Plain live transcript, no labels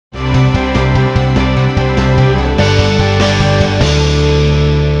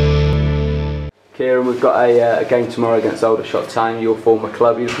Kieran, we've got a game tomorrow against Aldershot Town, your former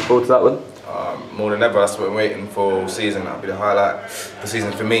club. Are you looking forward to that one? More than ever, that's what we're waiting for all season. That'll be the highlight of the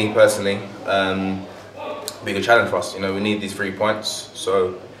season for me personally. Big a challenge for us. You know, we need these 3 points,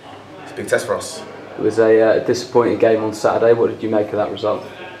 so it's a big test for us. It was a disappointing game on Saturday. What did you make of that result?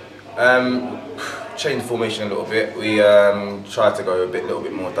 Changed the formation a little bit. We tried to go a little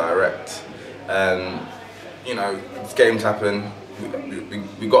bit more direct. You know, games happen.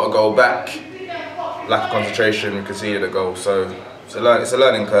 We got a goal back. Lack of concentration. We conceded a goal. So it's a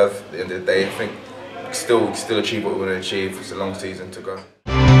learning curve. At the end of the day, I think we still achieve what we want to achieve. It's a long season to go.